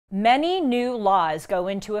Many new laws go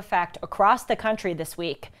into effect across the country this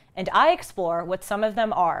week, and I explore what some of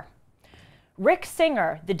them are. Rick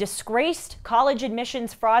Singer, the disgraced college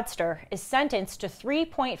admissions fraudster, is sentenced to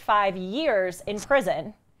 3.5 years in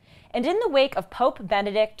prison. And in the wake of Pope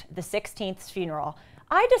Benedict XVI's funeral,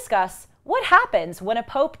 I discuss what happens when a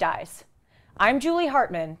pope dies. I'm Julie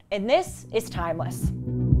Hartman, and this is Timeless.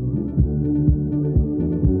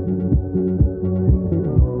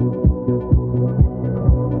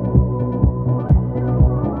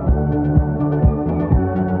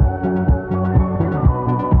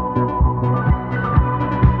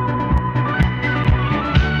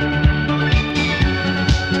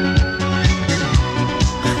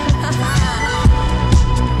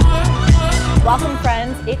 Welcome,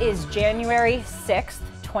 friends. It is January 6th,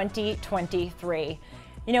 2023.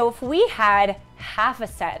 You know, if we had half a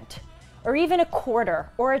cent, or even a quarter,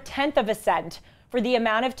 or a tenth of a cent for the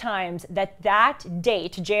amount of times that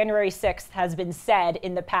date, January 6th, has been said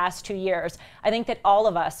in the past 2 years, I think that all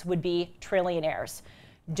of us would be trillionaires.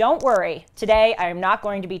 Don't worry, today I am not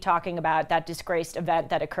going to be talking about that disgraced event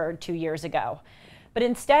that occurred 2 years ago. But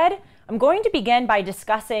instead, I'm going to begin by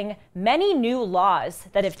discussing many new laws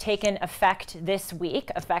that have taken effect this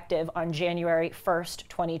week, effective on January 1st,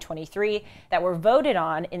 2023, that were voted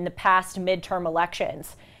on in the past midterm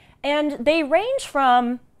elections. And they range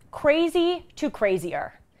from crazy to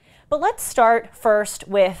crazier. But let's start first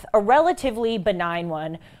with a relatively benign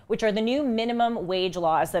one, which are the new minimum wage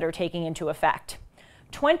laws that are taking into effect.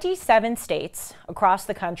 27 states across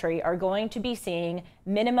the country are going to be seeing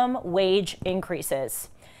minimum wage increases.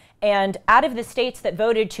 And out of the states that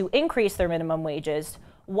voted to increase their minimum wages,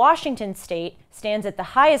 Washington state stands at the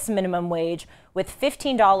highest minimum wage with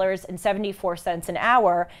 $15.74 an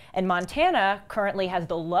hour, and Montana currently has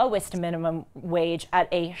the lowest minimum wage at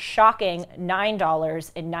a shocking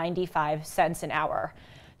 $9.95 an hour.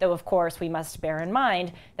 Though, of course, we must bear in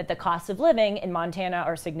mind that the costs of living in Montana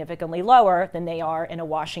are significantly lower than they are in a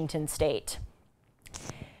Washington state.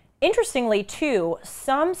 Interestingly, too,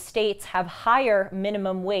 some states have higher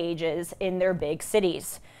minimum wages in their big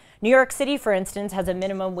cities. New York City, for instance, has a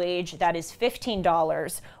minimum wage that is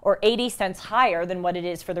 $15 or 80 cents higher than what it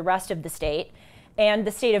is for the rest of the state. And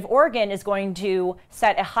the state of Oregon is going to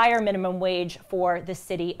set a higher minimum wage for the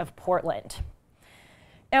city of Portland.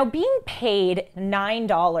 Now, being paid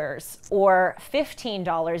 $9 or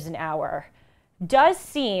 $15 an hour does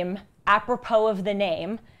seem, apropos of the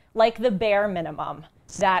name, like the bare minimum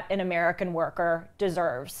that an American worker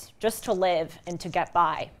deserves just to live and to get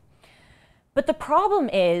by. But the problem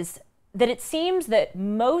is that it seems that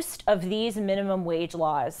most of these minimum wage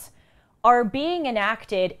laws are being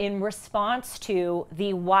enacted in response to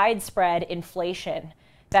the widespread inflation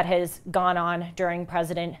that has gone on during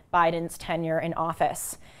President Biden's tenure in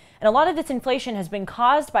office. And a lot of this inflation has been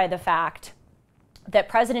caused by the fact that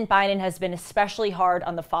President Biden has been especially hard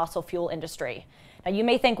on the fossil fuel industry. Now, you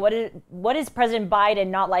may think, what does President Biden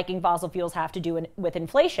not liking fossil fuels have to do with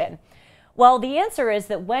inflation? Well, the answer is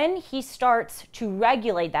that when he starts to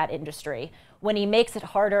regulate that industry, when he makes it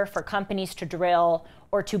harder for companies to drill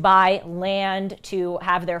or to buy land to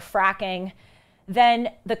have their fracking,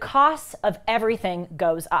 then the costs of everything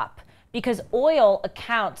goes up because oil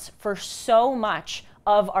accounts for so much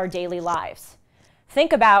of our daily lives.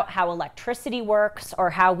 Think about how electricity works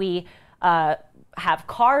or how we have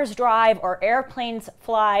cars drive or airplanes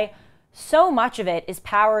fly. So much of it is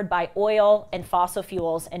powered by oil and fossil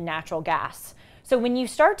fuels and natural gas. So when you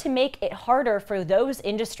start to make it harder for those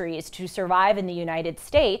industries to survive in the United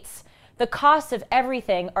States, the costs of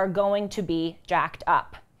everything are going to be jacked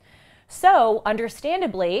up. So,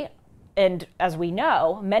 understandably, and as we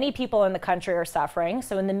know, many people in the country are suffering.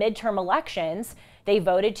 So in the midterm elections, they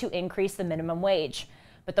voted to increase the minimum wage.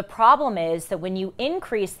 But the problem is that when you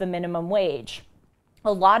increase the minimum wage,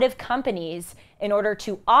 a lot of companies, in order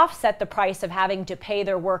to offset the price of having to pay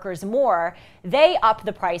their workers more, they up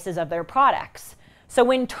the prices of their products. So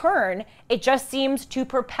in turn, it just seems to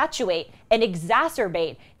perpetuate and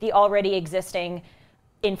exacerbate the already existing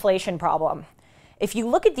inflation problem. If you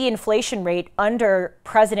look at the inflation rate under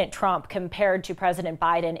President Trump compared to President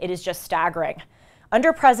Biden, it is just staggering.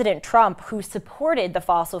 Under President Trump, who supported the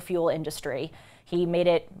fossil fuel industry, he made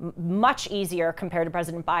it much easier compared to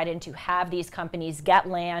President Biden to have these companies get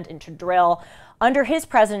land and to drill. Under his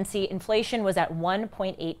presidency, inflation was at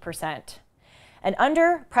 1.8%. And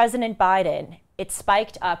under President Biden, it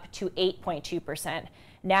spiked up to 8.2%.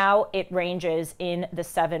 Now it ranges in the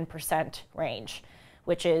 7% range,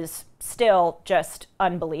 which is still just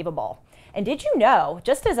unbelievable. And did you know,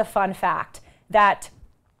 just as a fun fact, that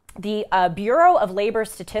the Bureau of Labor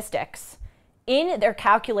Statistics in their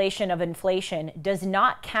calculation of inflation does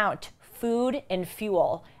not count food and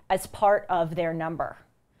fuel as part of their number.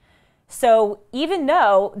 So even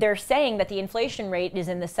though they're saying that the inflation rate is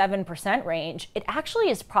in the 7% range, it actually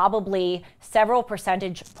is probably several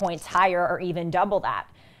percentage points higher or even double that,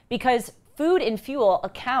 because food and fuel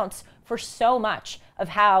accounts for so much of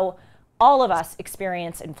how all of us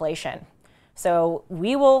experience inflation. So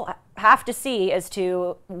we will have to see as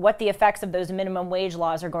to what the effects of those minimum wage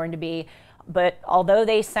laws are going to be. But although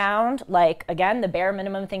they sound like, again, the bare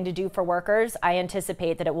minimum thing to do for workers, I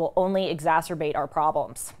anticipate that it will only exacerbate our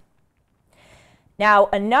problems. Now,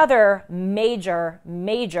 another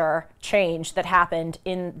major change that happened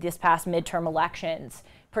in this past midterm elections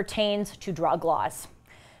pertains to drug laws.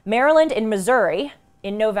 Maryland and Missouri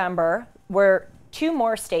in November were two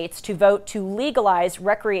more states to vote to legalize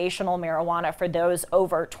recreational marijuana for those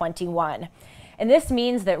over 21. And this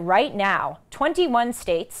means that right now, 21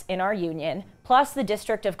 states in our union, plus the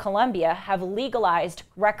District of Columbia, have legalized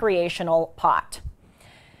recreational pot.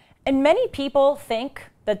 And many people think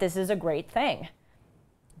that this is a great thing.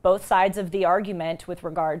 Both sides of the argument with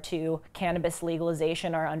regard to cannabis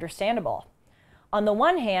legalization are understandable. On the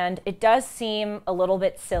one hand, it does seem a little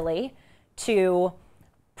bit silly to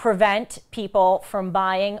prevent people from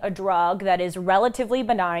buying a drug that is relatively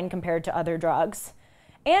benign compared to other drugs,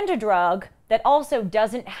 and a drug that also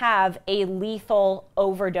doesn't have a lethal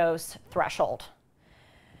overdose threshold.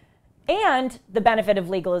 And the benefit of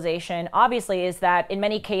legalization, obviously, is that in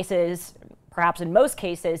many cases, perhaps in most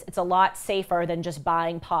cases, it's a lot safer than just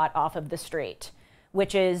buying pot off of the street,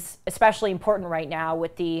 which is especially important right now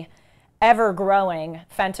with the ever-growing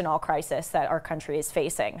fentanyl crisis that our country is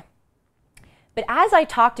facing. But as I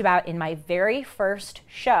talked about in my very first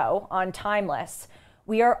show on Timeless,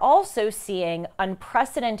 we are also seeing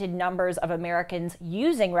unprecedented numbers of Americans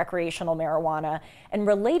using recreational marijuana, and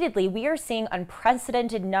relatedly, we are seeing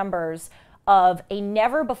unprecedented numbers of a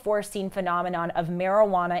never-before-seen phenomenon of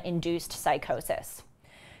marijuana-induced psychosis.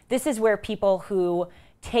 This is where people who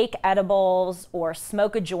take edibles or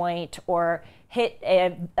smoke a joint or hit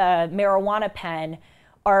a marijuana pen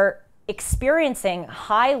are experiencing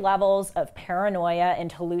high levels of paranoia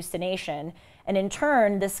and hallucination, and in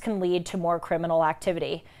turn, this can lead to more criminal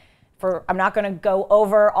activity. I'm not going to go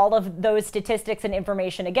over all of those statistics and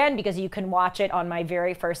information again because you can watch it on my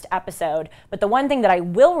very first episode. But the one thing that I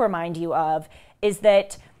will remind you of is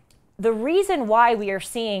that the reason why we are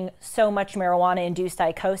seeing so much marijuana-induced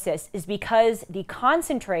psychosis is because the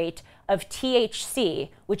concentrate of THC,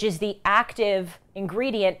 which is the active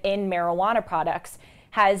ingredient in marijuana products,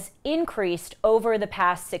 has increased over the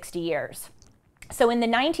past 60 years. So in the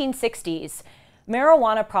 1960s,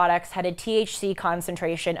 marijuana products had a THC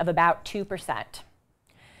concentration of about 2%.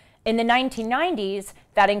 In the 1990s,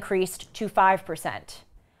 that increased to 5%.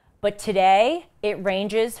 But today, it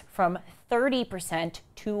ranges from 30%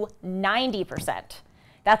 to 90%.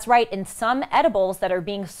 That's right, in some edibles that are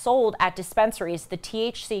being sold at dispensaries, the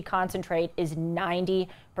THC concentrate is 90%,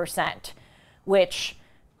 which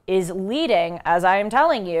is leading, as I am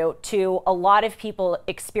telling you, to a lot of people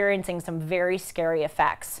experiencing some very scary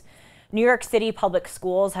effects. New York City public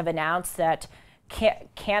schools have announced that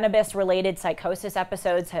cannabis-related psychosis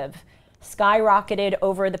episodes have skyrocketed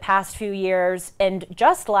over the past few years. And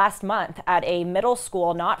just last month at a middle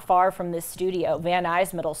school not far from this studio, Van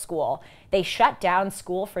Nuys Middle School, they shut down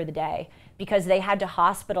school for the day because they had to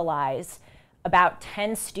hospitalize about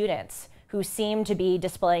 10 students who seemed to be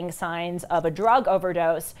displaying signs of a drug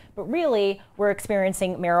overdose, but really were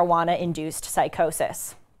experiencing marijuana-induced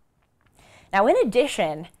psychosis. Now, in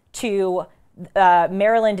addition to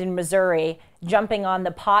Maryland and Missouri jumping on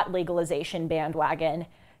the pot legalization bandwagon,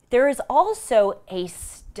 there is also a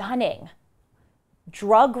stunning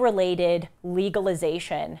drug-related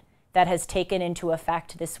legalization that has taken into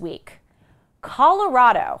effect this week.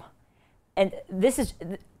 Colorado, and this is,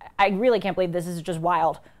 I really can't believe this is just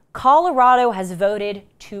wild. Colorado has voted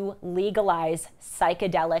to legalize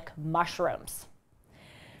psychedelic mushrooms.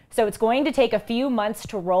 So it's going to take a few months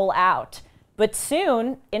to roll out, but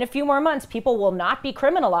soon, in a few more months, people will not be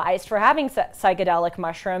criminalized for having psychedelic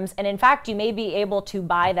mushrooms, and in fact, you may be able to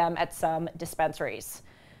buy them at some dispensaries.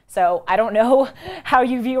 So I don't know how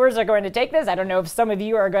you viewers are going to take this. I don't know if some of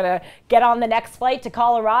you are going to get on the next flight to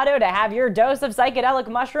Colorado to have your dose of psychedelic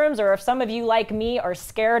mushrooms, or if some of you, like me, are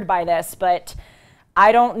scared by this, but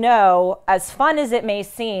I don't know. As fun as it may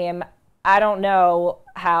seem, I don't know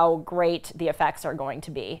how great the effects are going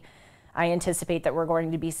to be. I anticipate that we're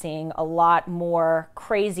going to be seeing a lot more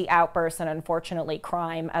crazy outbursts and, unfortunately,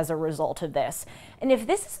 crime as a result of this. And if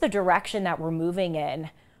this is the direction that we're moving in,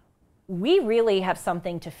 we really have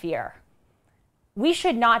something to fear. We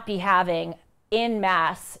should not be having in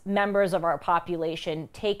mass members of our population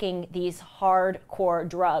taking these hardcore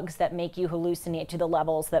drugs that make you hallucinate to the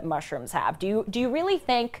levels that mushrooms have. Do you really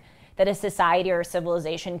think that a society or a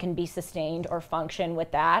civilization can be sustained or function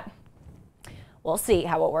with that? We'll see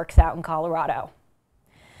how it works out in Colorado.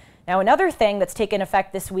 Now, another thing that's taken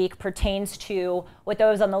effect this week pertains to what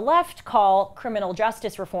those on the left call criminal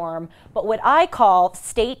justice reform, but what I call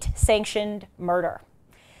state-sanctioned murder.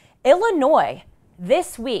 Illinois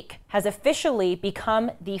this week has officially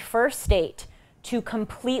become the first state to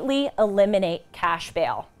completely eliminate cash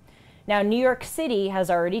bail. Now, New York City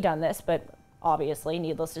has already done this, but obviously,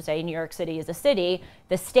 needless to say, New York City is a city.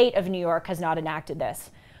 The state of New York has not enacted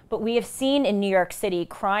this. But we have seen in New York City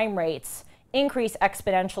crime rates increase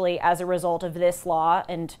exponentially as a result of this law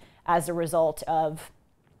and as a result of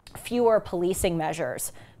fewer policing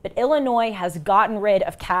measures. But Illinois has gotten rid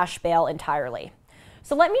of cash bail entirely.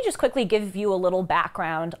 So let me just quickly give you a little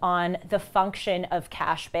background on the function of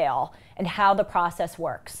cash bail and how the process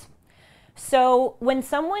works. So when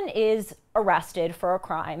someone is arrested for a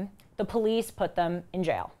crime, the police put them in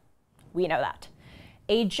jail. We know that.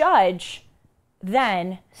 A judge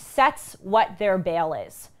then sets what their bail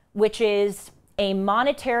is, which is a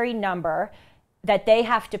monetary number that they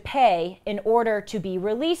have to pay in order to be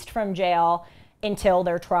released from jail until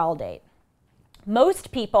their trial date.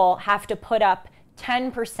 Most people have to put up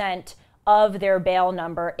 10% of their bail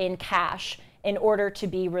number in cash in order to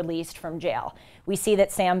be released from jail. We see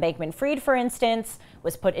that Sam Bankman-Fried, for instance,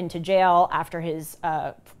 was put into jail after his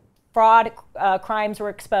fraud crimes were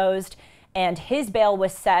exposed, and his bail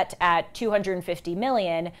was set at $250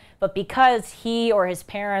 million, but because he or his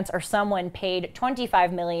parents or someone paid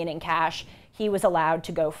 $25 million in cash, he was allowed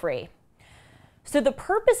to go free. So the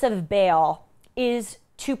purpose of bail is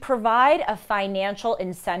to provide a financial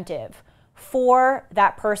incentive for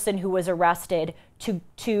that person who was arrested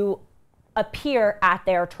to appear at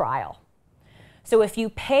their trial. So if you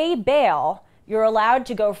pay bail, you're allowed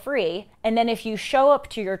to go free, and then if you show up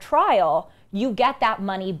to your trial, you get that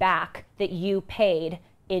money back that you paid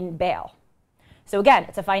in bail. So again,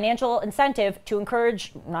 it's a financial incentive to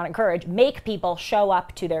make people show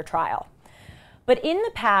up to their trial. But in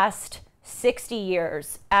the past 60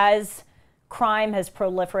 years, as crime has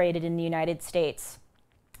proliferated in the United States,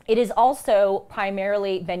 it has also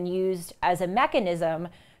primarily been used as a mechanism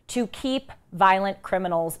to keep violent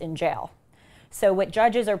criminals in jail. So what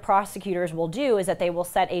judges or prosecutors will do is that they will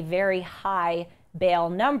set a very high bail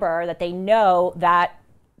number that they know that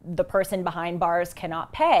the person behind bars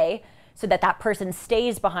cannot pay, so that that person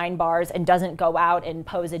stays behind bars and doesn't go out and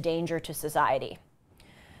pose a danger to society.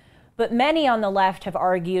 But many on the left have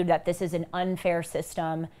argued that this is an unfair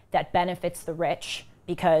system that benefits the rich,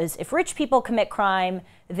 because if rich people commit crime,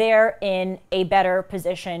 they're in a better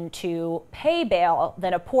position to pay bail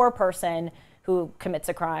than a poor person who commits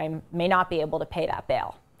a crime may not be able to pay that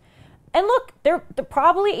bail. And look, there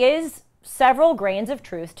probably is several grains of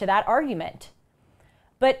truth to that argument.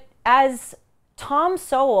 But as Tom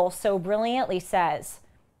Sowell so brilliantly says,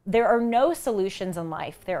 there are no solutions in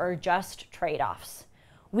life, there are just trade-offs.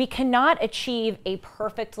 We cannot achieve a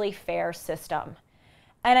perfectly fair system.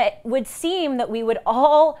 And it would seem that we would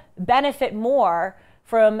all benefit more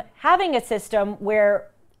from having a system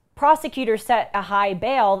where prosecutors set a high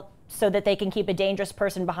bail so that they can keep a dangerous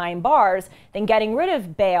person behind bars than getting rid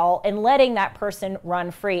of bail and letting that person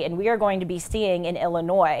run free. And we are going to be seeing in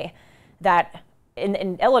Illinois that,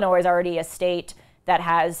 Illinois is already a state that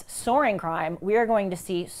has soaring crime. We are going to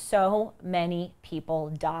see so many people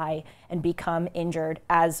die and become injured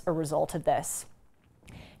as a result of this.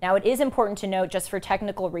 Now, it is important to note, just for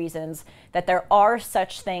technical reasons, that there are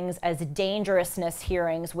such things as dangerousness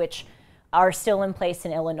hearings, which are still in place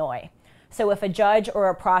in Illinois. So if a judge or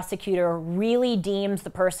a prosecutor really deems the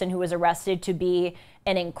person who was arrested to be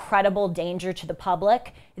an incredible danger to the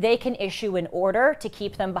public, they can issue an order to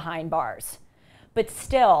keep them behind bars. But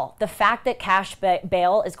still, the fact that cash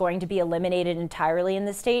bail is going to be eliminated entirely in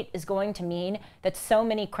the state is going to mean that so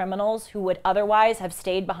many criminals who would otherwise have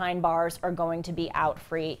stayed behind bars are going to be out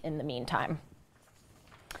free in the meantime.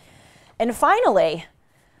 And finally,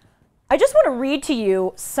 I just want to read to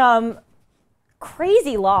you some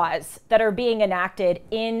crazy laws that are being enacted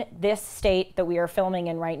in this state that we are filming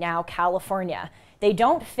in right now, California. They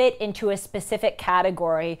don't fit into a specific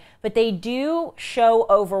category, but they do show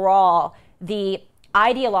overall the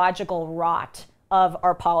ideological rot of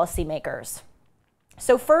our policymakers.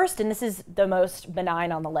 So first, and this is the most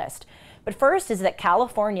benign on the list, but first is that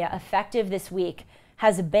California, effective this week,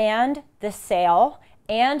 has banned the sale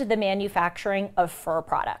and the manufacturing of fur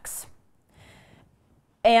products.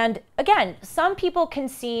 And again, some people can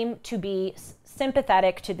seem to be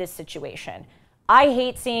sympathetic to this situation. I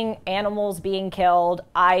hate seeing animals being killed.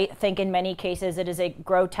 I think in many cases it is a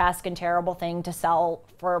grotesque and terrible thing to sell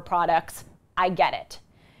for products. I get it.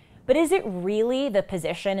 But is it really the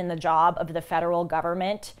position and the job of the federal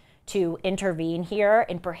government to intervene here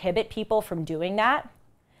and prohibit people from doing that?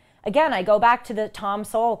 Again, I go back to the Tom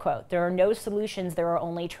Sowell quote, there are no solutions, there are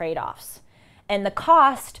only trade-offs. And the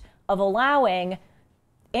cost of allowing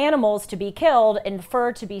animals to be killed and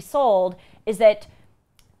fur to be sold is that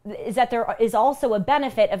there is also a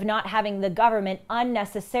benefit of not having the government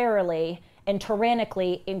unnecessarily and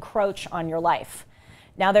tyrannically encroach on your life.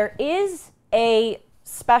 Now, there is a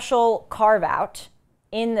special carve-out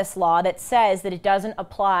in this law that says that it doesn't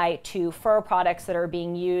apply to fur products that are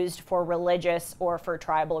being used for religious or for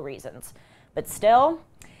tribal reasons. But still,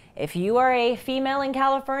 if you are a female in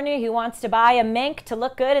California who wants to buy a mink to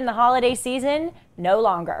look good in the holiday season, no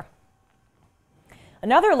longer.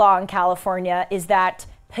 Another law in California is that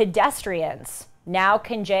pedestrians now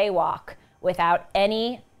can jaywalk without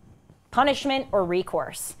any punishment or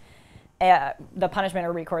recourse. The punishment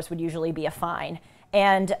or recourse would usually be a fine.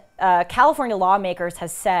 And California lawmakers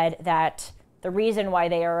has said that the reason why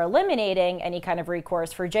they are eliminating any kind of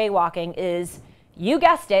recourse for jaywalking is, you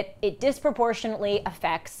guessed it, it disproportionately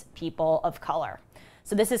affects people of color.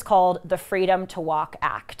 So this is called the Freedom to Walk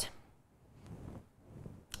Act.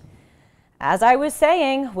 As I was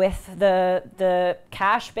saying with the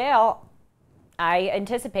cash bail, I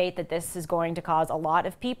anticipate that this is going to cause a lot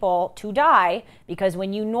of people to die, because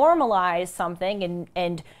when you normalize something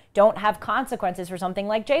and don't have consequences for something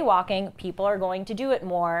like jaywalking, people are going to do it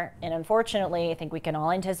more. And unfortunately, I think we can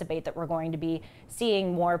all anticipate that we're going to be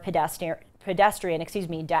seeing more pedestrian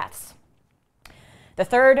deaths. The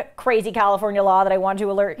third crazy California law that I want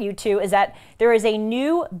to alert you to is that there is a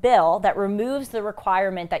new bill that removes the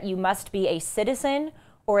requirement that you must be a citizen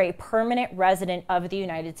or a permanent resident of the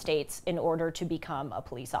United States in order to become a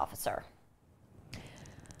police officer.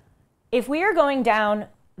 If we are going down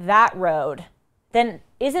that road, then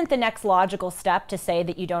isn't the next logical step to say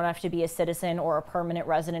that you don't have to be a citizen or a permanent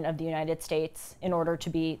resident of the United States in order to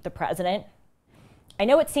be the president? I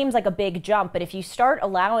know it seems like a big jump, but if you start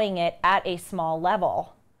allowing it at a small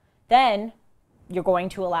level, then you're going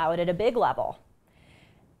to allow it at a big level.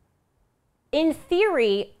 In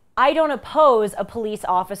theory, I don't oppose a police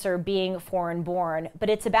officer being foreign born, but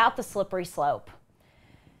it's about the slippery slope.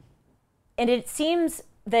 And it seems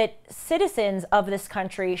that citizens of this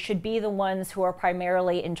country should be the ones who are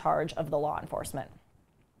primarily in charge of the law enforcement.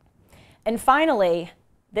 And finally,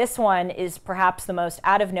 this one is perhaps the most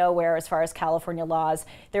out of nowhere as far as California laws.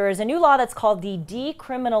 There is a new law that's called the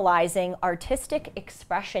Decriminalizing Artistic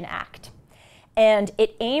Expression Act. And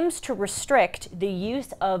it aims to restrict the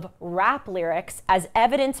use of rap lyrics as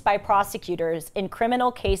evidence by prosecutors in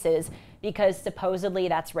criminal cases because supposedly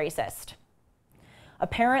that's racist.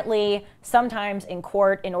 Apparently, sometimes in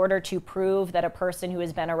court, in order to prove that a person who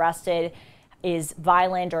has been arrested is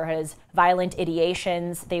violent or has violent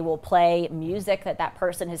ideations, they will play music that that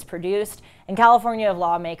person has produced. And California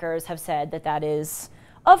lawmakers have said that that is,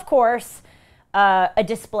 of course, a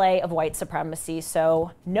display of white supremacy.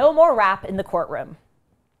 So no more rap in the courtroom.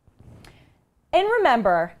 And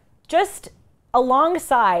remember, just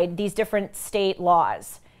alongside these different state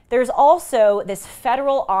laws, there's also this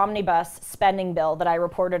federal omnibus spending bill that I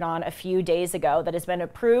reported on a few days ago that has been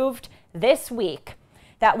approved this week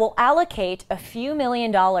that will allocate a few $1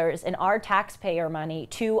 million in our taxpayer money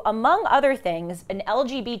to, among other things, an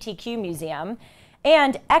LGBTQ museum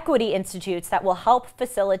and equity institutes that will help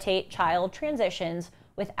facilitate child transitions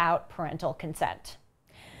without parental consent.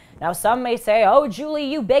 Now, some may say, oh, Julie,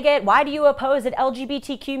 you bigot, why do you oppose an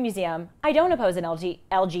LGBTQ museum? I don't oppose an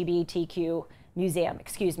LGBTQ museum,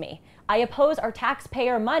 excuse me. I oppose our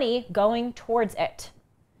taxpayer money going towards it.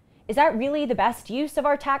 Is that really the best use of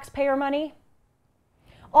our taxpayer money?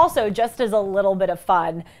 Also, just as a little bit of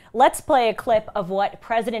fun, let's play a clip of what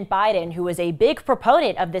President Biden, who was a big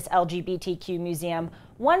proponent of this LGBTQ museum,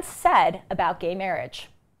 once said about gay marriage.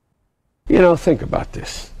 You know, think about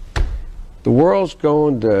this. The world's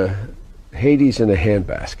going to Hades in a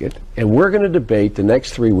handbasket, and we're going to debate the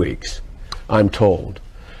next 3 weeks, I'm told,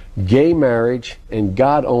 gay marriage and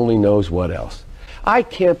God only knows what else. I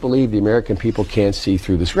can't believe the American people can't see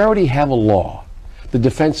through this. We already have a law, the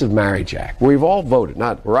Defense of Marriage Act, where we've all voted,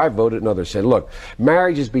 not where I voted and others said, look,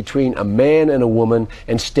 marriage is between a man and a woman,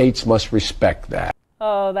 and states must respect that.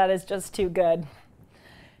 Oh, that is just too good.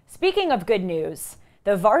 Speaking of good news,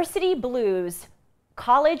 the Varsity Blues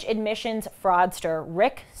college admissions fraudster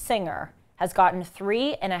Rick Singer has gotten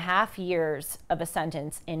 3.5 years of a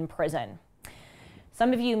sentence in prison.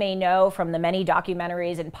 Some of you may know from the many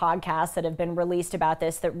documentaries and podcasts that have been released about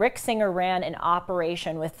this that Rick Singer ran an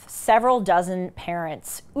operation with several dozen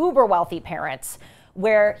parents, uber wealthy parents,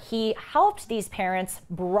 where he helped these parents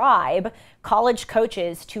bribe college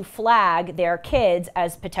coaches to flag their kids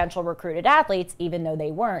as potential recruited athletes, even though they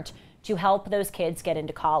weren't, to help those kids get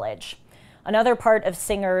into college. Another part of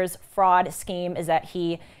Singer's fraud scheme is that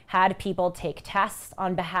he had people take tests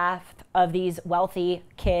on behalf of these wealthy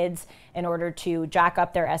kids in order to jack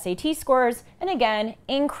up their SAT scores and again,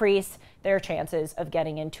 increase their chances of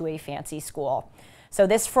getting into a fancy school. So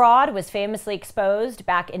this fraud was famously exposed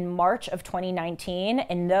back in March of 2019,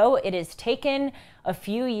 and though it has taken a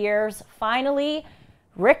few years, finally,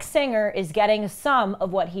 Rick Singer is getting some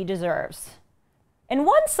of what he deserves. And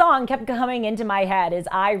one song kept coming into my head as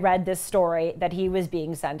I read this story that he was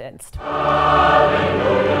being sentenced.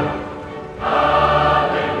 Hallelujah, hallelujah,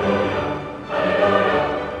 hallelujah,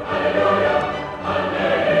 hallelujah,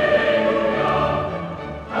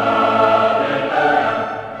 hallelujah,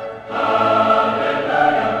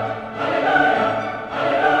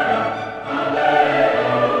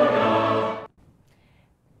 hallelujah.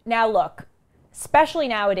 Now look, especially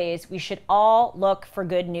nowadays, we should all look for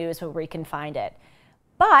good news where we can find it.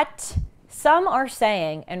 But some are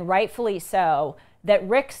saying, and rightfully so, that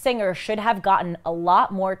Rick Singer should have gotten a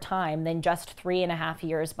lot more time than just 3.5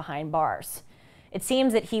 years behind bars. It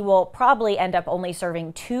seems that he will probably end up only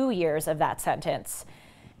serving 2 years of that sentence.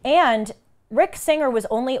 And Rick Singer was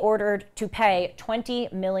only ordered to pay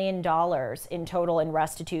 $20 million in total in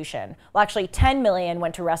restitution. Well, actually, $10 million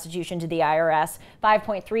went to restitution to the IRS.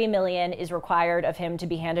 $5.3 million is required of him to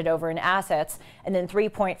be handed over in assets, and then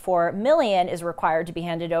 $3.4 million is required to be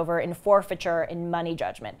handed over in forfeiture and money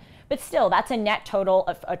judgment. But still, that's a net total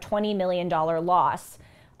of a $20 million loss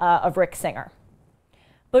of Rick Singer.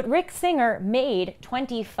 But Rick Singer made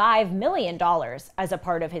 $25 million as a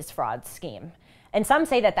part of his fraud scheme. And some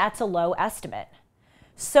say that that's a low estimate.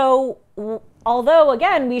 So although,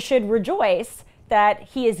 again, we should rejoice that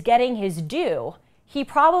he is getting his due, he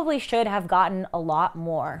probably should have gotten a lot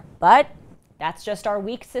more. But that's just our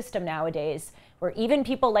weak system nowadays, where even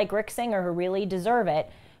people like Rick Singer who really deserve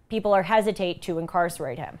it, people are hesitate to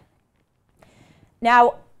incarcerate him.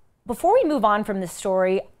 Now, before we move on from this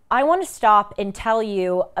story, I want to stop and tell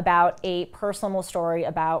you about a personal story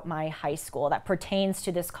about my high school that pertains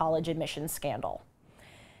to this college admissions scandal.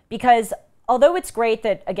 Because although it's great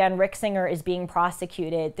that, again, Rick Singer is being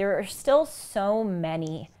prosecuted, there are still so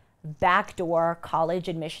many backdoor college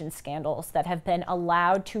admissions scandals that have been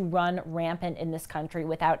allowed to run rampant in this country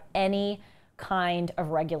without any kind of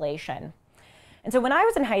regulation. And so when I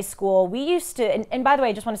was in high school, we used to, and by the way,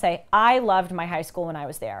 I just want to say, I loved my high school when I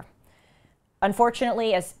was there.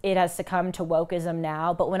 Unfortunately, as it has succumbed to wokeism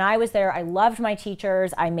now, but when I was there, I loved my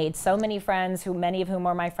teachers. I made so many friends, many of whom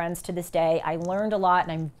are my friends to this day. I learned a lot,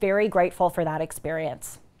 and I'm very grateful for that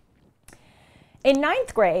experience. In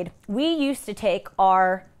 9th grade, we used to take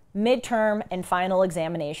our midterm and final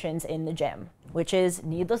examinations in the gym, which is,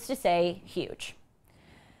 needless to say, huge.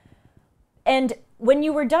 And when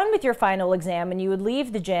you were done with your final exam and you would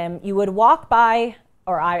leave the gym, you would walk by,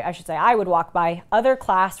 or I should say I would walk by other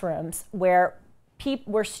classrooms where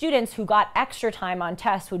students who got extra time on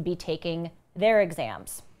tests would be taking their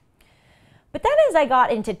exams. But then as I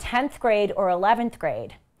got into 10th grade or 11th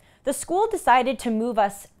grade, the school decided to move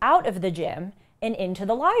us out of the gym and into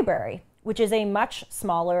the library, which is a much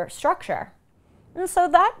smaller structure. And so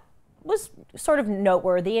that was sort of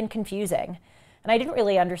noteworthy and confusing, and I didn't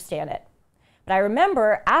really understand it. But I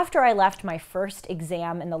remember after I left my first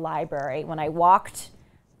exam in the library, when I walked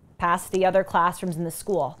past the other classrooms in the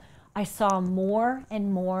school, I saw more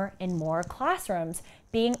and more and more classrooms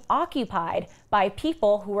being occupied by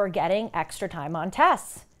people who were getting extra time on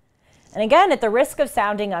tests. And again, at the risk of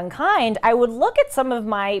sounding unkind, I would look at some of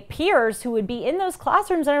my peers who would be in those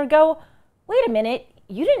classrooms and I would go, wait a minute,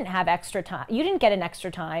 you didn't have extra time, you didn't get an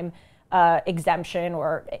extra time exemption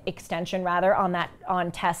or extension rather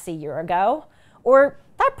on tests a year ago. Or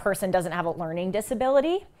that person doesn't have a learning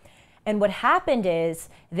disability. And what happened is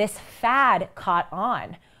this fad caught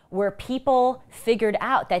on where people figured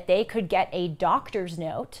out that they could get a doctor's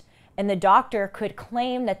note and the doctor could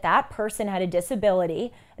claim that that person had a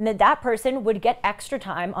disability and that that person would get extra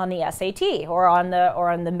time on the SAT or on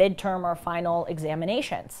the midterm or final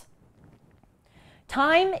examinations.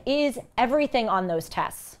 Time is everything on those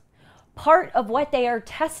tests. Part of what they are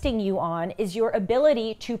testing you on is your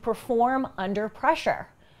ability to perform under pressure.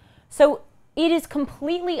 So it is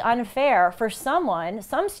completely unfair for some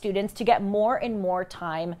students to get more and more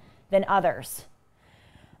time than others.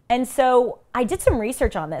 And so I did some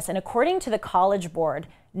research on this, and according to the College Board,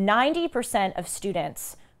 90% of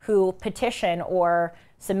students who petition or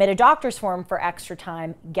submit a doctor's form for extra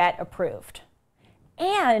time get approved.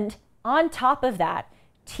 And on top of that,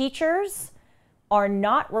 teachers are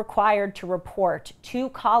not required to report to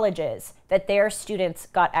colleges that their students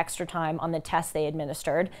got extra time on the tests they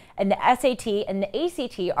administered, and the SAT and the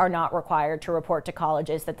ACT are not required to report to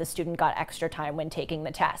colleges that the student got extra time when taking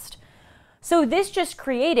the test. So this just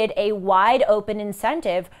created a wide open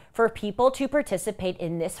incentive for people to participate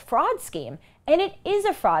in this fraud scheme. And it is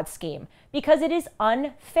a fraud scheme because it is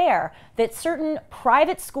unfair that certain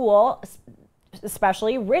private schools,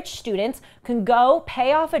 especially rich students, can go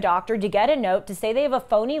pay off a doctor to get a note to say they have a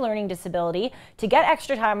phony learning disability, to get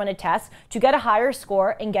extra time on a test, to get a higher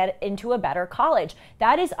score and get into a better college.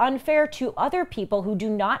 That is unfair to other people who do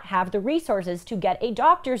not have the resources to get a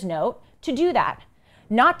doctor's note to do that.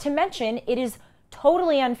 Not to mention, it is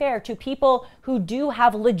totally unfair to people who do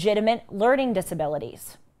have legitimate learning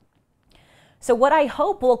disabilities. So what I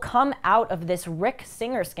hope will come out of this Rick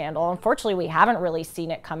Singer scandal, unfortunately we haven't really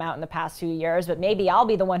seen it come out in the past few years, but maybe I'll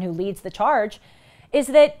be the one who leads the charge, is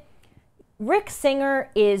that Rick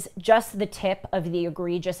Singer is just the tip of the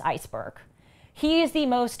egregious iceberg. He is the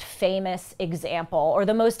most famous example, or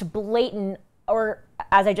the most blatant, or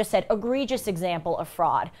as I just said, egregious example of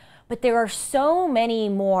fraud. But there are so many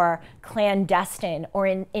more clandestine or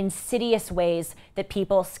insidious ways that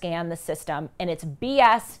people scam the system, and it's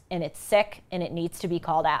BS and it's sick and it needs to be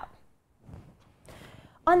called out.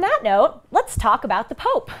 On that note, let's talk about the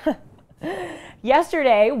Pope.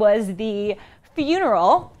 Yesterday was the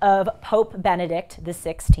funeral of Pope Benedict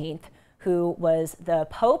XVI, who was the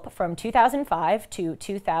Pope from 2005 to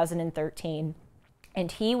 2013,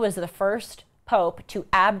 and he was the first Pope to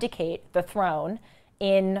abdicate the throne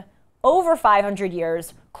in over 500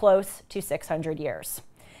 years, close to 600 years.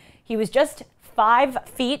 He was just 5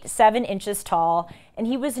 feet 7 inches tall, and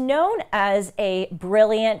he was known as a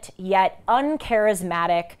brilliant yet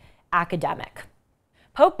uncharismatic academic.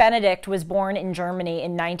 Pope Benedict was born in Germany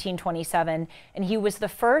in 1927, and he was the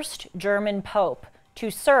first German pope to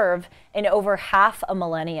serve in over half a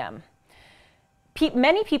millennium.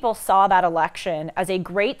 Many people saw that election as a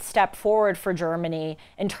great step forward for Germany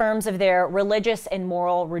in terms of their religious and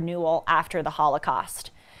moral renewal after the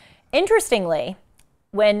Holocaust. Interestingly,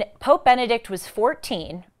 when Pope Benedict was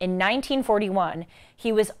 14 in 1941,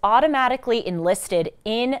 he was automatically enlisted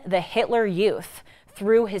in the Hitler Youth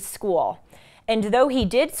through his school. And though he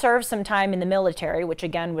did serve some time in the military, which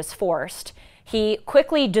again was forced, he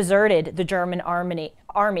quickly deserted the German army,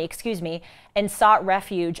 and sought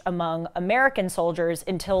refuge among American soldiers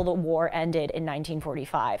until the war ended in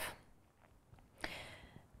 1945.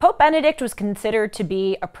 Pope Benedict was considered to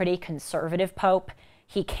be a pretty conservative pope.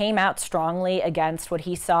 He came out strongly against what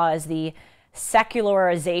he saw as the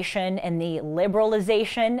secularization and the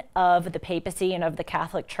liberalization of the papacy and of the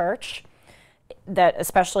Catholic Church, that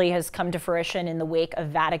especially has come to fruition in the wake of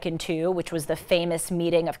Vatican II, which was the famous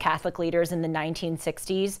meeting of Catholic leaders in the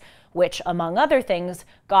 1960s, which, among other things,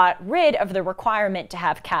 got rid of the requirement to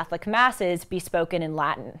have Catholic masses be spoken in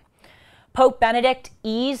Latin. Pope Benedict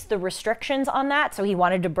eased the restrictions on that, so he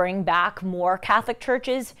wanted to bring back more Catholic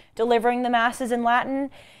churches delivering the masses in Latin,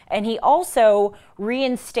 and he also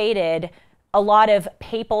reinstated a lot of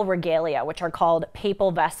papal regalia, which are called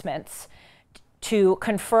papal vestments, to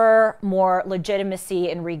confer more legitimacy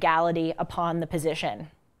and regality upon the position.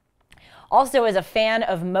 Also, as a fan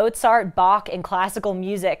of Mozart, Bach, and classical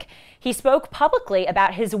music, he spoke publicly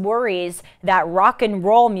about his worries that rock and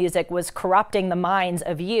roll music was corrupting the minds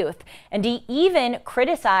of youth, and he even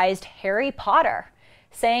criticized Harry Potter,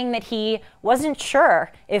 saying that he wasn't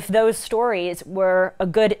sure if those stories were a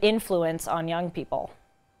good influence on young people.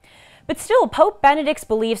 But still, Pope Benedict's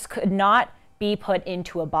beliefs could not be put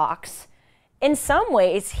into a box. In some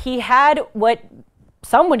ways, he had what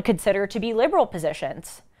some would consider to be liberal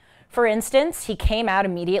positions. For instance, he came out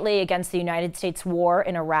immediately against the United States war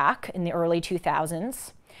in Iraq in the early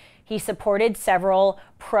 2000s. He supported several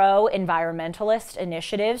pro-environmentalist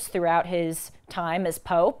initiatives throughout his time as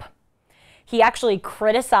Pope. He actually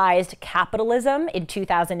criticized capitalism in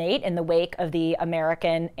 2008 in the wake of the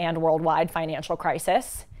American and worldwide financial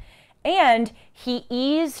crisis. And he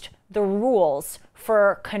eased the rules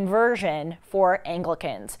for conversion for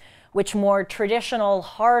Anglicans, which more traditional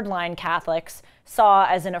hardline Catholics saw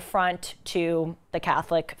as an affront to the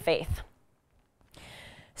Catholic faith.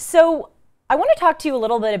 So I want to talk to you a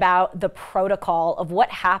little bit about the protocol of what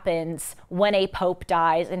happens when a pope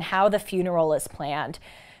dies and how the funeral is planned.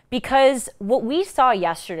 Because what we saw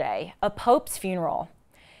yesterday, a pope's funeral,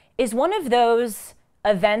 is one of those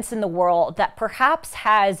events in the world that perhaps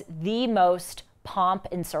has the most pomp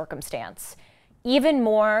and circumstance. even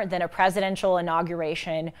more than a presidential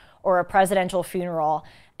inauguration or a presidential funeral.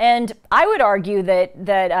 And I would argue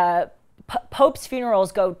that popes'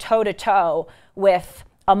 funerals go toe-to-toe with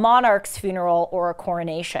a monarch's funeral or a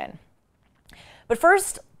coronation. But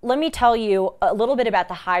first, let me tell you a little bit about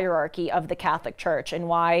the hierarchy of the Catholic Church and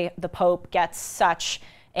why the Pope gets such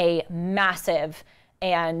a massive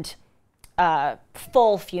and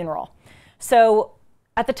full funeral. So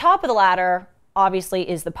at the top of the ladder, obviously,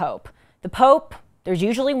 is the Pope. The Pope, there's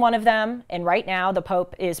usually one of them, and right now the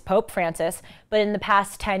Pope is Pope Francis, but in the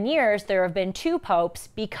past 10 years, there have been 2 popes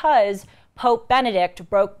because Pope Benedict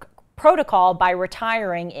broke protocol by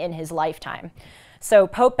retiring in his lifetime. So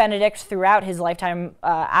Pope Benedict, throughout his lifetime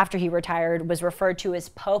after he retired, was referred to as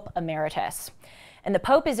Pope Emeritus. And the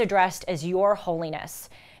Pope is addressed as Your Holiness.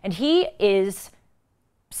 And he is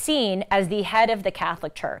seen as the head of the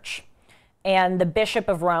Catholic Church and the Bishop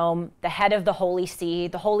of Rome, the head of the Holy See.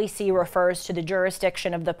 The Holy See refers to the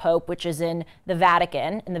jurisdiction of the Pope, which is in the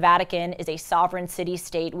Vatican. And the Vatican is a sovereign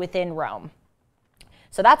city-state within Rome.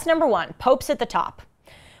 So that's number 1, popes at the top.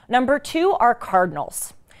 Number 2 are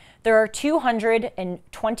cardinals. There are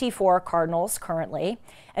 224 cardinals currently,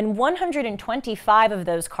 and 125 of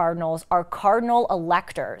those cardinals are cardinal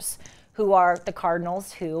electors, who are the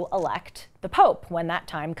cardinals who elect the Pope when that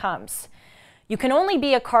time comes. You can only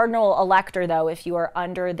be a cardinal elector, though, if you are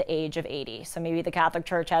under the age of 80. So maybe the Catholic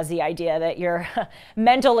Church has the idea that your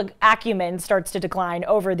mental acumen starts to decline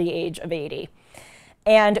over the age of 80.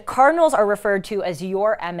 And cardinals are referred to as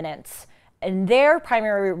Your Eminence, and their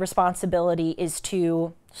primary responsibility is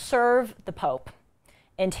to serve the Pope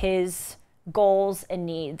and his goals and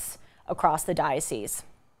needs across the diocese.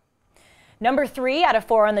 Number 3 out of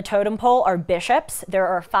 4 on the totem pole are bishops. There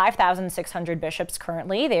are 5,600 bishops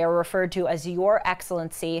currently. They are referred to as Your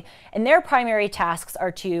Excellency, and their primary tasks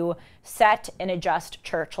are to set and adjust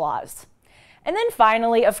church laws. And then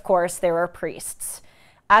finally, of course, there are priests.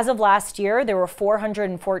 As of last year, there were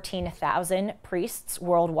 414,000 priests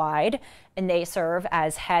worldwide, and they serve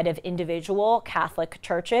as head of individual Catholic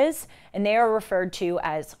churches, and they are referred to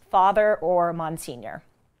as Father or Monsignor.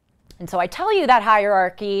 And so I tell you that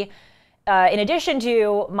hierarchy, in addition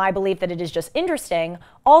to my belief that it is just interesting,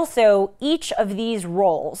 also each of these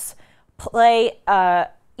roles play,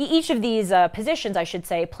 each of these positions, I should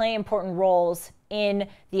say, play important roles in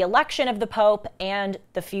the election of the Pope and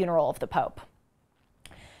the funeral of the Pope.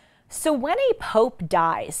 So when a Pope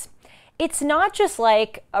dies, it's not just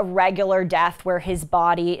like a regular death where his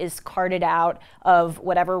body is carted out of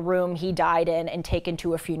whatever room he died in and taken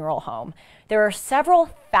to a funeral home. There are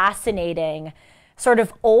several fascinating sort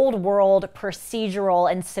of old world procedural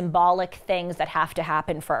and symbolic things that have to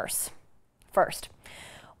happen first.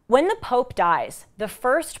 When the Pope dies, the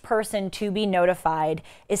first person to be notified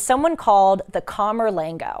is someone called the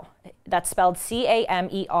Camerlengo. That's spelled C-A-M-E-R-L-E-N-G-O.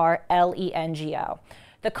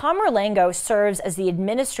 The Camerlengo serves as the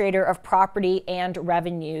administrator of property and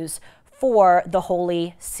revenues for the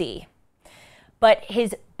Holy See. But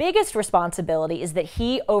his biggest responsibility is that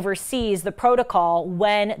he oversees the protocol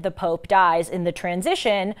when the Pope dies in the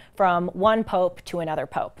transition from one Pope to another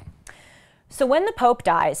Pope. So when the Pope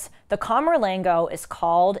dies, the Camerlengo is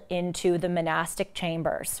called into the monastic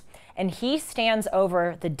chambers, and he stands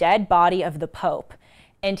over the dead body of the Pope,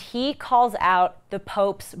 and he calls out the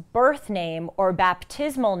Pope's birth name or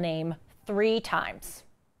baptismal name 3 times.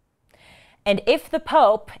 And if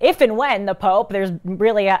and when the Pope, there's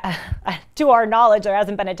really, to our knowledge, there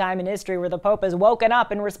hasn't been a time in history where the Pope has woken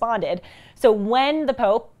up and responded. So when the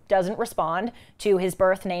Pope doesn't respond to his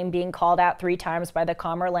birth name being called out 3 times by the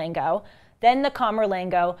Camerlengo, then the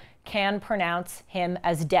Camerlengo can pronounce him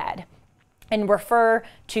as dead and refer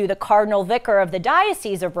to the cardinal vicar of the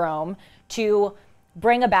Diocese of Rome to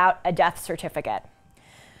bring about a death certificate.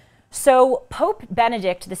 So Pope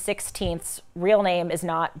Benedict XVI's real name is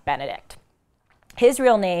not Benedict. His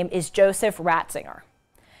real name is Joseph Ratzinger.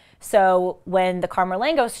 So when the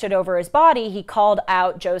Camerlengo stood over his body, he called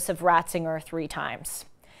out Joseph Ratzinger 3 times.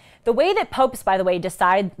 The way that popes, by the way,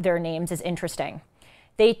 decide their names is interesting.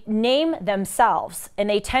 They name themselves, and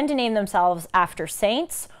they tend to name themselves after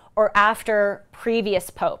saints or after previous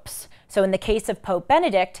popes. So in the case of Pope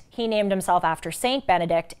Benedict, he named himself after Saint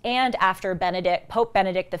Benedict and after Pope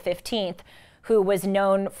Benedict XV, who was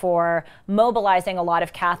known for mobilizing a lot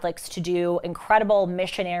of Catholics to do incredible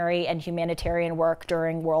missionary and humanitarian work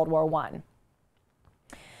during World War I.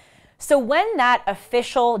 So when that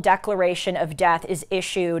official declaration of death is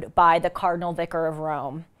issued by the Cardinal Vicar of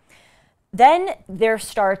Rome, then there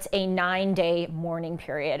starts a 9-day mourning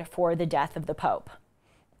period for the death of the Pope.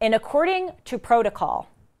 And according to protocol,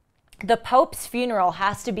 the Pope's funeral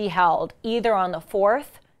has to be held either on the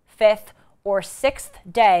 4th, 5th, or 6th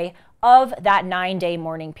day of that 9-day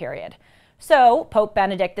mourning period. So Pope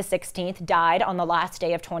Benedict XVI died on the last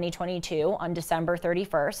day of 2022 on December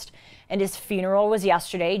 31st, and his funeral was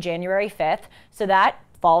yesterday, January 5th, so that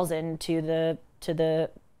falls into the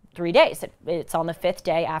 3 days. It's on the 5th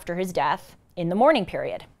day after his death in the mourning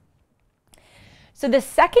period. So the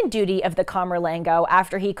second duty of the Camerlengo,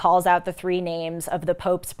 after he calls out the 3 names of the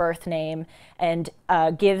Pope's birth name and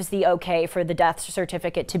gives the okay for the death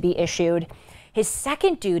certificate to be issued, his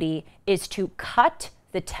second duty is to cut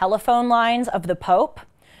the telephone lines of the Pope,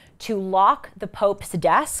 to lock the Pope's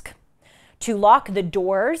desk, to lock the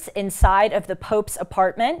doors inside of the Pope's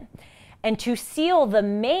apartment, and to seal the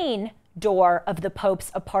main door of the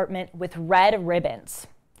Pope's apartment with red ribbons.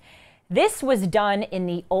 This was done in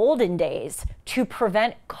the olden days to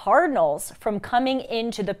prevent cardinals from coming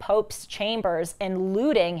into the Pope's chambers and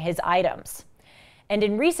looting his items. And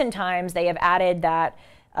in recent times, they have added that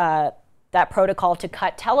protocol to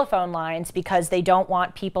cut telephone lines because they don't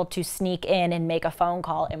want people to sneak in and make a phone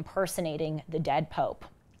call impersonating the dead Pope.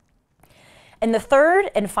 And the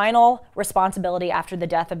third and final responsibility after the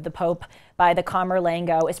death of the Pope by the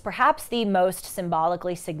Camerlengo is perhaps the most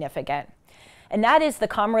symbolically significant. And that is the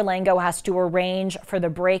Camerlengo has to arrange for the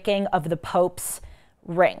breaking of the Pope's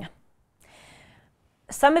ring.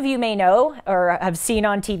 Some of you may know or have seen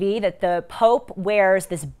on TV that the Pope wears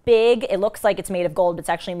this big, it looks like it's made of gold, but it's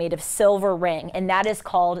actually made of silver ring, and that is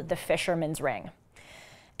called the fisherman's ring.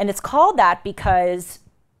 And it's called that because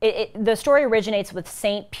the story originates with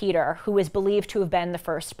St. Peter, who is believed to have been the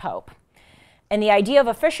first Pope. And the idea of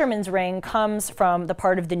a fisherman's ring comes from the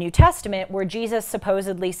part of the New Testament where Jesus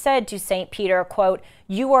supposedly said to St. Peter, quote,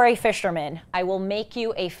 "You are a fisherman, I will make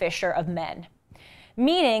you a fisher of men."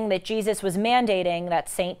 Meaning that Jesus was mandating that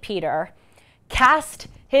St. Peter cast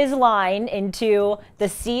his line into the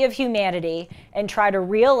sea of humanity and try to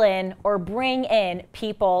reel in or bring in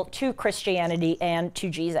people to Christianity and to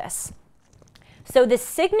Jesus. So the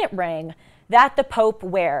signet ring that the Pope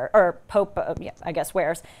wears,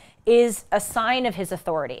 is a sign of his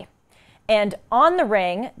authority. And on the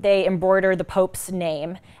ring, they embroider the Pope's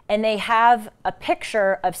name, and they have a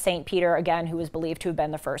picture of St. Peter, again, who is believed to have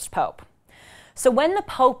been the first Pope. So when the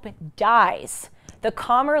Pope dies, the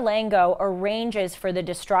Camerlengo arranges for the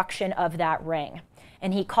destruction of that ring.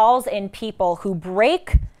 And he calls in people who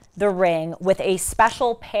break the ring with a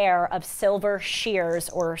special pair of silver shears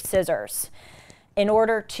or scissors in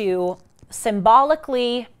order to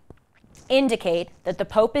symbolically indicate that the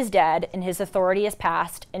Pope is dead and his authority is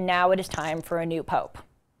past, and now it is time for a new Pope.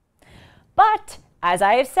 But, as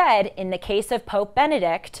I have said, in the case of Pope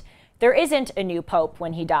Benedict, there isn't a new Pope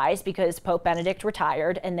when he dies because Pope Benedict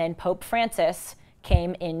retired and then Pope Francis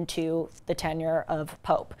came into the tenure of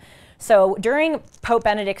Pope. So during Pope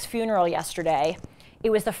Benedict's funeral yesterday, it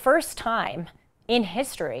was the first time in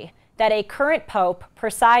history that a current Pope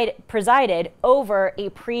presided over a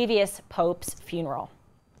previous Pope's funeral.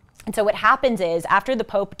 And so what happens is, after the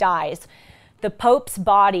Pope dies, the Pope's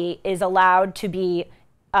body is allowed to be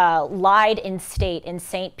lied in state in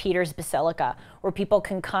St. Peter's Basilica, where people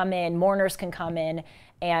can come in, mourners can come in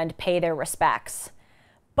and pay their respects.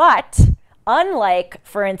 But unlike,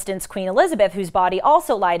 for instance, Queen Elizabeth, whose body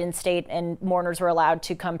also lied in state and mourners were allowed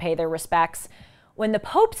to come pay their respects, when the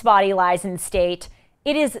Pope's body lies in state,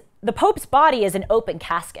 the Pope's body is an open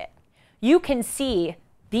casket. You can see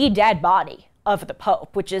the dead body of the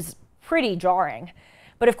Pope, which is pretty jarring.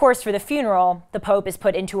 But of course, for the funeral, the Pope is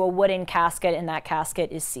put into a wooden casket and that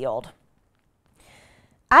casket is sealed.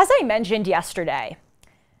 As I mentioned yesterday,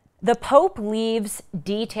 the Pope leaves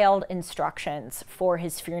detailed instructions for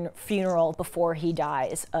his funeral before he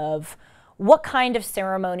dies of what kind of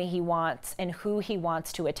ceremony he wants and who he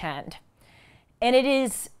wants to attend. And it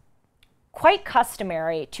is quite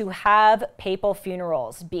customary to have papal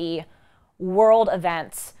funerals be world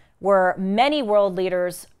events where many world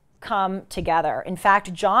leaders come together. In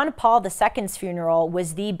fact, John Paul II's funeral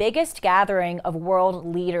was the biggest gathering of world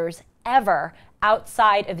leaders ever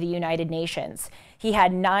outside of the United Nations. He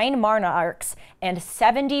had 9 monarchs and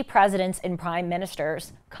 70 presidents and prime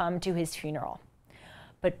ministers come to his funeral.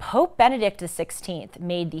 But Pope Benedict XVI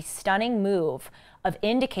made the stunning move of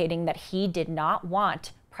indicating that he did not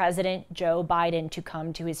want President Joe Biden to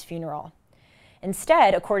come to his funeral.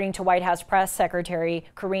 Instead, according to White House Press Secretary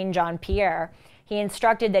Karine Jean-Pierre, he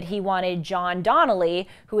instructed that he wanted John Donnelly,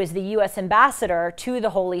 who is the U.S. ambassador to the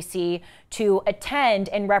Holy See, to attend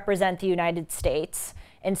and represent the United States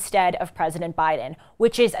instead of President Biden,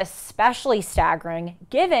 which is especially staggering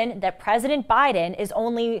given that President Biden is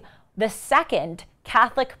only the second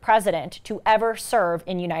Catholic president to ever serve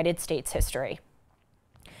in United States history.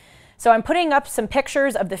 So I'm putting up some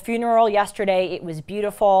pictures of the funeral yesterday. It was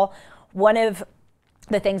beautiful. One of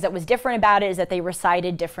the things that was different about it is that they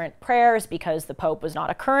recited different prayers because the Pope was not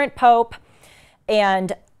a current Pope.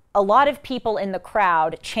 And a lot of people in the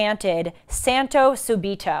crowd chanted Santo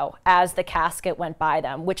Subito as the casket went by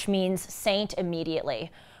them, which means saint immediately,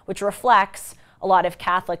 which reflects a lot of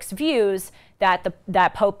Catholics' views that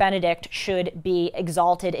Pope Benedict should be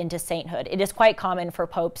exalted into sainthood. It is quite common for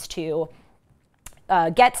popes to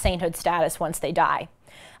get sainthood status once they die.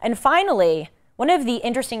 And finally, one of the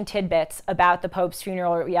interesting tidbits about the Pope's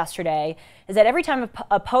funeral yesterday is that every time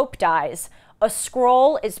a Pope dies, a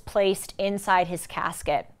scroll is placed inside his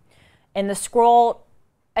casket. And the scroll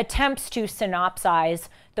attempts to synopsize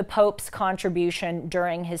the Pope's contribution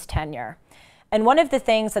during his tenure. And one of the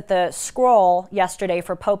things that the scroll yesterday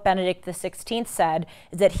for Pope Benedict XVI said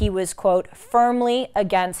is that he was, quote, firmly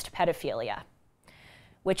against pedophilia,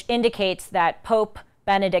 which indicates that Pope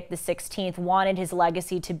Benedict XVI wanted his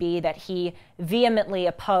legacy to be that he vehemently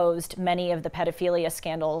opposed many of the pedophilia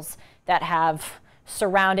scandals that have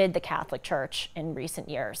surrounded the Catholic Church in recent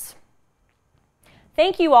years.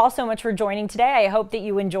 Thank you all so much for joining today. I hope that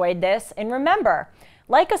you enjoyed this. And remember,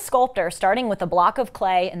 like a sculptor starting with a block of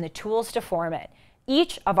clay and the tools to form it,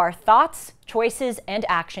 each of our thoughts, choices, and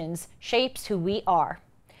actions shapes who we are.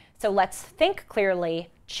 So let's think clearly,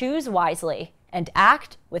 choose wisely, and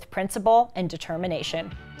act with principle and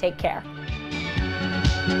determination. Take care.